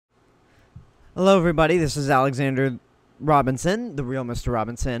Hello, everybody. This is Alexander Robinson, the real Mr.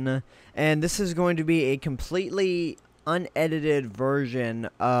 Robinson, and this is going to be a completely unedited version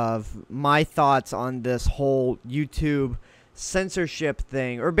of my thoughts on this whole YouTube censorship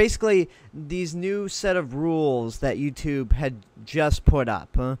thing, or basically these new set of rules that YouTube had just put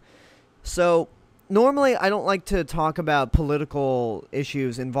up. So, normally I don't like to talk about political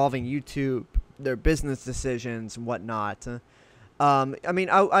issues involving YouTube, their business decisions and whatnot. I mean,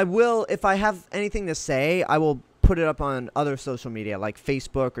 I will, if I have anything to say, I will put it up on other social media like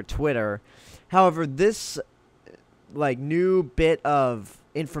Facebook or Twitter. However, this, like, new bit of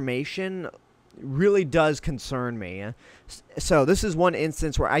information really does concern me. So this is one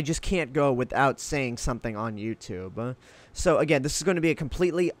instance where I just can't go without saying something on YouTube. So again, this is going to be a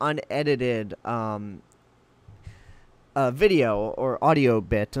completely unedited video or audio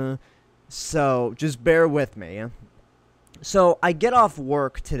bit. So just bear with me. So I get off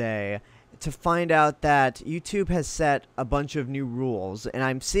work today to find out that YouTube has set a bunch of new rules, and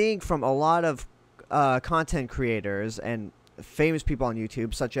I'm seeing from a lot of content creators and famous people on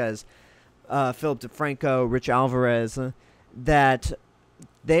YouTube, such as Philip DeFranco, Rich Alvarez, that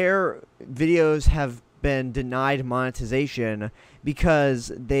their videos have been denied monetization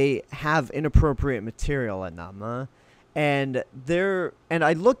because they have inappropriate material in them. And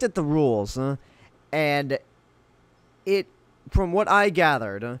I looked at the rules, and from what I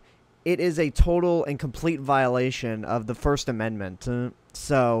gathered, it is a total and complete violation of the First Amendment.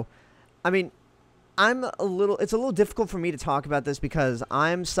 So, I mean, it's a little difficult for me to talk about this because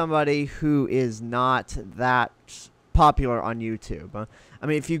I'm somebody who is not that popular on YouTube. I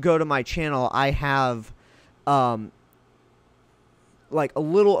mean, if you go to my channel, I have, like, a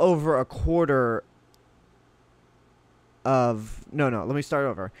little over a quarter of let me start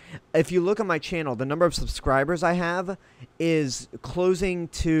over. If you look at my channel, the number of subscribers I have is closing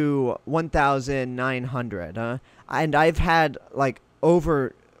to 1,900, and I've had like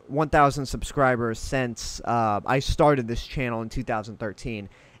over 1,000 subscribers since I started this channel in 2013,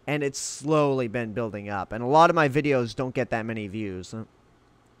 and it's slowly been building up, and a lot of my videos don't get that many views.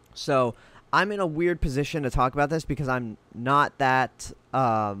 So I'm in a weird position to talk about this because I'm not that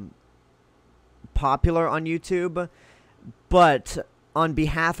popular on YouTube. But on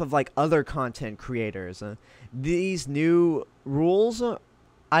behalf of, like, other content creators, these new rules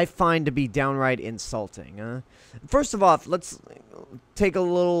I find to be downright insulting. First of all, let's take a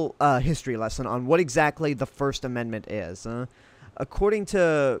little history lesson on what exactly the First Amendment is. According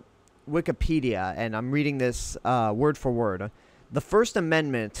to Wikipedia, and I'm reading this word for word, the First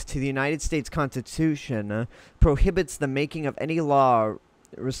Amendment to the United States Constitution prohibits the making of any law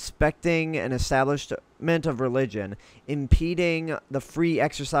respecting an establishment of religion, impeding the free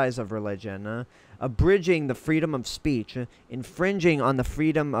exercise of religion, abridging the freedom of speech, infringing on the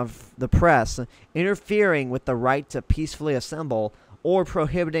freedom of the press, interfering with the right to peacefully assemble, or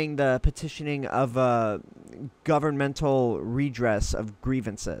prohibiting the petitioning of governmental redress of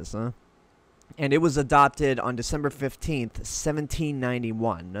grievances. And it was adopted on December 15th,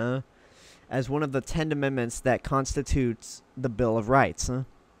 1791. As one of the 10 amendments that constitutes the Bill of Rights.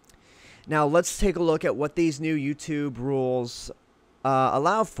 Now, let's take a look at what these new YouTube rules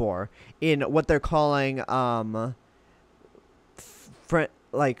allow for in what they're calling, not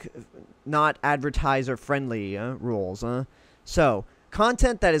advertiser-friendly rules. So,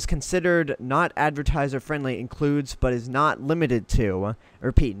 content that is considered not advertiser-friendly includes, but is not limited to,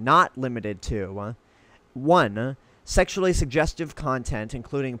 repeat, not limited to, 1. Sexually suggestive content,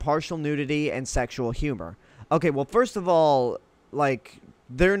 including partial nudity and sexual humor. Okay, well, first of all, like,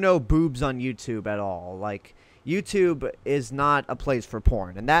 there are no boobs on YouTube at all. Like, YouTube is not a place for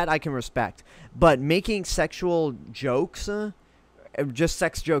porn, and that I can respect. But making sexual jokes, just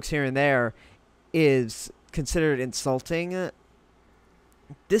sex jokes here and there, is considered insulting.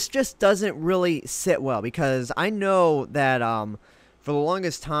 This just doesn't really sit well, because I know that, for the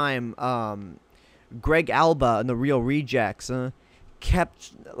longest time, Greg Alba and the Real Rejects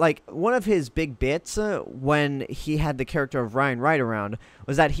kept, like, one of his big bits when he had the character of Ryan Wright around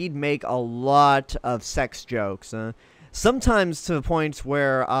was that he'd make a lot of sex jokes, sometimes to the point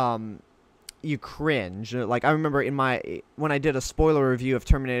where you cringe. Like, I remember when I did a spoiler review of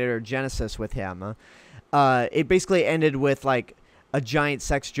Terminator Genesis with him, it basically ended with, like, a giant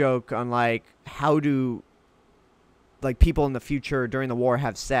sex joke on, like, how do, like, people in the future during the war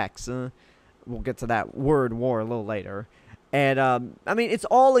have sex. We'll get to that word war a little later. And, I mean, it's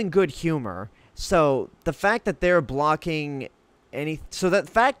all in good humor. So, the fact that they're blocking the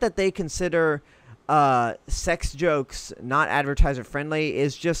fact that they consider, sex jokes not advertiser friendly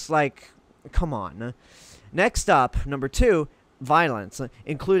is just like, come on. Next up, number 2, violence,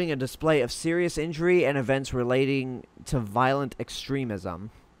 including a display of serious injury and events relating to violent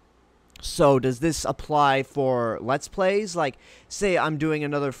extremism. So does this apply for Let's Plays? Like, say I'm doing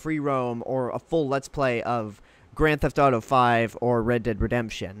another free roam or a full Let's Play of Grand Theft Auto 5 or Red Dead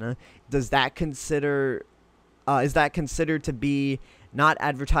Redemption. Does that is that considered to be not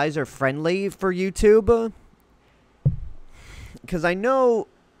advertiser friendly for YouTube? Because I know,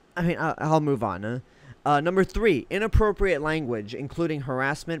 I'll move on. Number 3, inappropriate language, including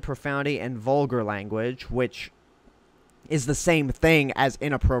harassment, profanity, and vulgar language, which is the same thing as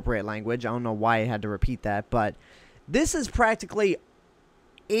inappropriate language. I don't know why I had to repeat that, but this is practically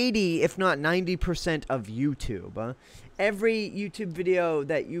 80, if not 90% of YouTube. Every YouTube video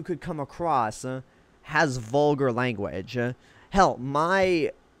that you could come across has vulgar language. Hell,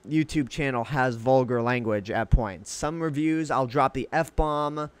 my YouTube channel has vulgar language at points. Some reviews, I'll drop the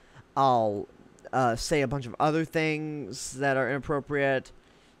F-bomb. I'll say a bunch of other things that are inappropriate.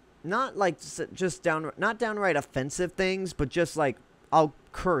 Not like just not downright offensive things, but just like I'll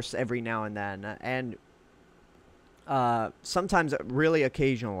curse every now and then, and sometimes really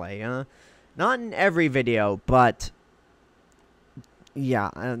occasionally. Not in every video, but yeah.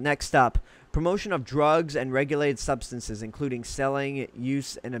 Next up, promotion of drugs and regulated substances, including selling,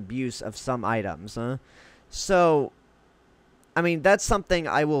 use, and abuse of some items. So, that's something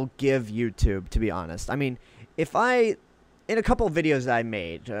I will give YouTube, to be honest. If I... In a couple of videos that I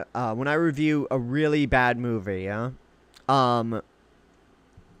made, when I review a really bad movie,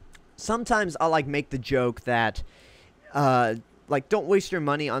 sometimes I'll, like, make the joke that, like, don't waste your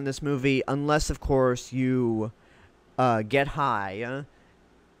money on this movie unless, of course, you get high,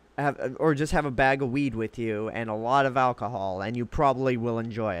 or just have a bag of weed with you and a lot of alcohol, and you probably will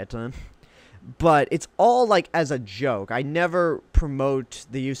enjoy it. But it's all, like, as a joke. I never promote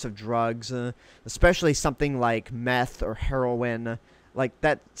the use of drugs, especially something like meth or heroin. Like,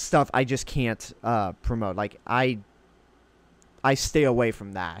 that stuff I just can't promote. Like, I stay away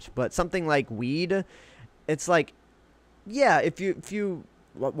from that. But something like weed, it's like, yeah, if you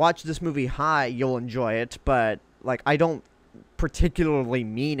watch this movie high, you'll enjoy it. But, like, I don't particularly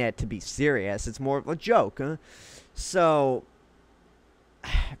mean it to be serious. It's more of a joke. So...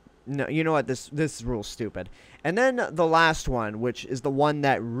 No, you know what? This rule's stupid. And then the last one, which is the one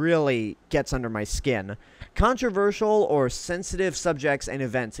that really gets under my skin. Controversial or sensitive subjects and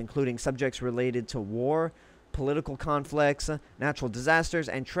events, including subjects related to war, political conflicts, natural disasters,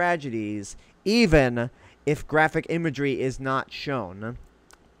 and tragedies, even if graphic imagery is not shown.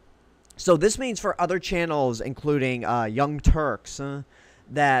 So this means for other channels, including Young Turks,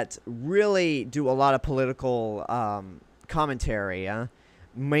 that really do a lot of political commentary,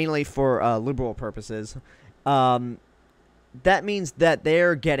 mainly for liberal purposes, that means that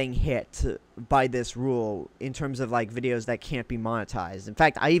they're getting hit by this rule in terms of, like, videos that can't be monetized. In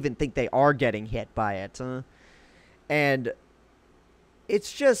fact, I even think they are getting hit by it. And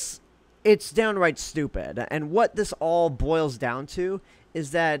it's downright stupid. And what this all boils down to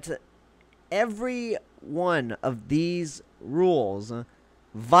is that every one of these rules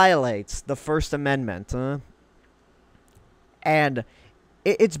violates the First Amendment. And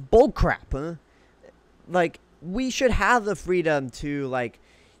it's bullcrap. Like, we should have the freedom to, like,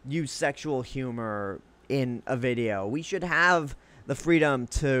 use sexual humor in a video. We should have the freedom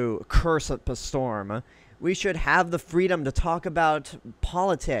to curse up a storm. We should have the freedom to talk about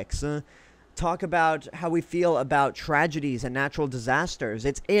politics. Talk about how we feel about tragedies and natural disasters.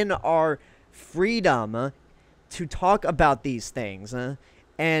 It's in our freedom to talk about these things.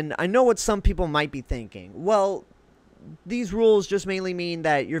 And I know what some people might be thinking. Well, these rules just mainly mean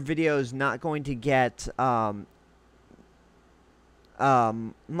that your video is not going to get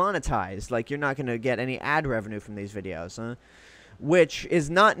monetized. Like, you're not going to get any ad revenue from these videos, which is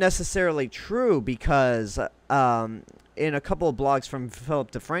not necessarily true, because in a couple of blogs from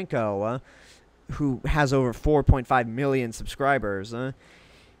Philip DeFranco, who has over 4.5 million subscribers,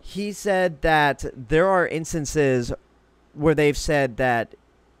 he said that there are instances where they've said that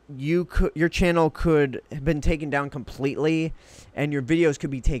your channel could have been taken down completely, and your videos could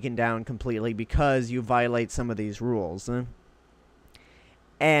be taken down completely because you violate some of these rules.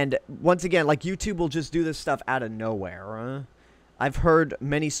 And once again, like, YouTube will just do this stuff out of nowhere. I've heard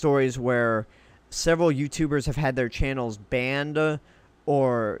many stories where several YouTubers have had their channels banned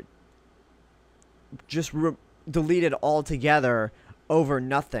or just deleted altogether over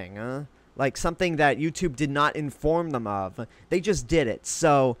nothing. Like, something that YouTube did not inform them of. They just did it.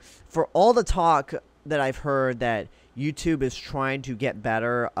 So, for all the talk that I've heard that YouTube is trying to get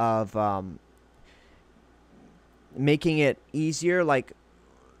better of making it easier, like,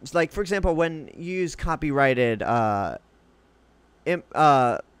 for example, when you use copyrighted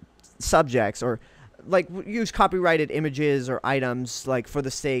subjects, or like use copyrighted images or items like for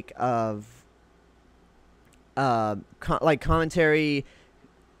the sake of like commentary,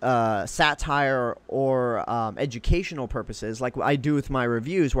 satire, or educational purposes, like I do with my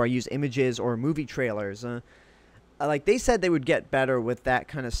reviews where I use images or movie trailers. Like they said they would get better with that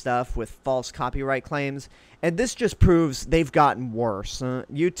kind of stuff with false copyright claims, and this just proves they've gotten worse.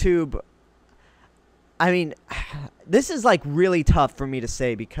 YouTube, I mean, this is like really tough for me to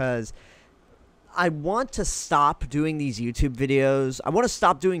say because I want to stop doing these YouTube videos. I want to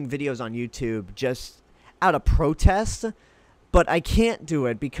stop doing videos on YouTube just out of protest, but I can't do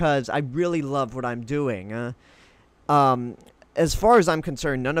it because I really love what I'm doing. As far as I'm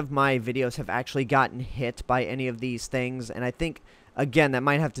concerned, none of my videos have actually gotten hit by any of these things, and I think, again, that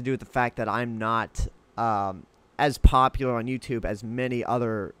might have to do with the fact that I'm not as popular on YouTube as many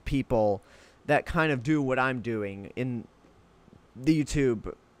other people that kind of do what I'm doing in the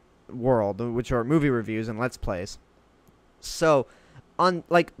YouTube world, which are movie reviews and Let's Plays. So,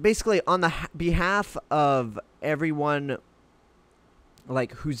 basically on the behalf of everyone,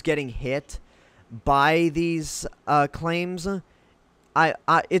 like, who's getting hit by these claims,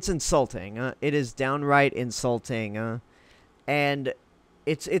 it's insulting. It is downright insulting, and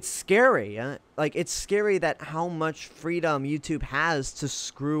it's scary. Like, it's scary that how much freedom YouTube has to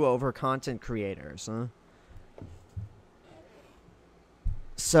screw over content creators.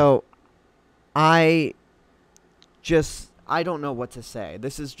 So, I don't know what to say.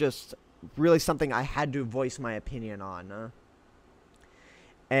 This is just really something I had to voice my opinion on.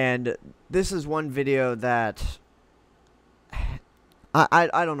 And this is one video that I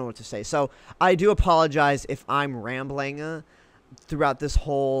don't know what to say. So I do apologize if I'm rambling throughout this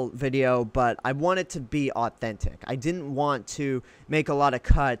whole video, but I want it to be authentic. I didn't want to make a lot of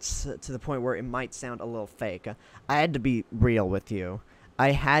cuts to the point where it might sound a little fake. I had to be real with you.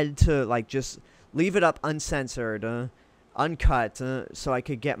 I had to, like, just leave it up uncensored, uncut, so I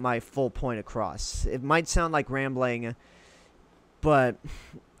could get my full point across. It might sound like rambling, but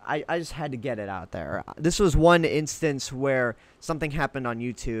I just had to get it out there. This was one instance where something happened on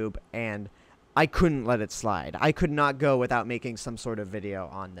YouTube, and I couldn't let it slide. I could not go without making some sort of video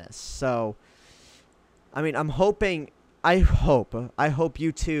on this. So, I mean, I hope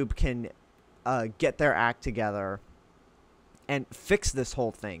YouTube can get their act together and fix this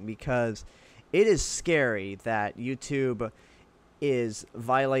whole thing, because it is scary that YouTube is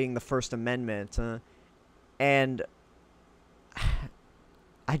violating the First Amendment, and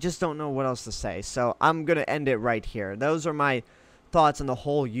I just don't know what else to say. So I'm going to end it right here. Those are my thoughts on the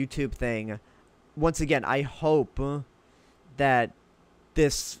whole YouTube thing. Once again, I hope that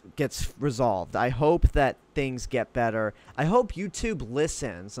this gets resolved. I hope that things get better. I hope YouTube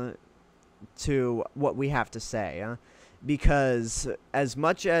listens to what we have to say, because as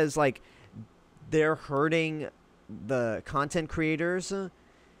much as, like, they're hurting the content creators,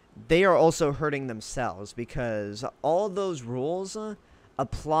 they are also hurting themselves, because all those rules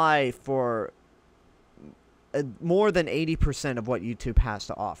apply for more than 80% of what YouTube has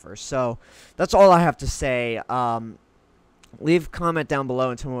to offer. So that's all I have to say. Leave a comment down below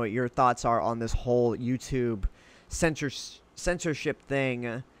and tell me what your thoughts are on this whole YouTube censorship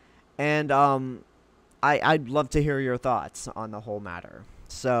thing. And I'd love to hear your thoughts on the whole matter.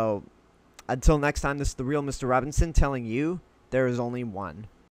 So until next time, this is the real Mr. Robinson telling you there is only one.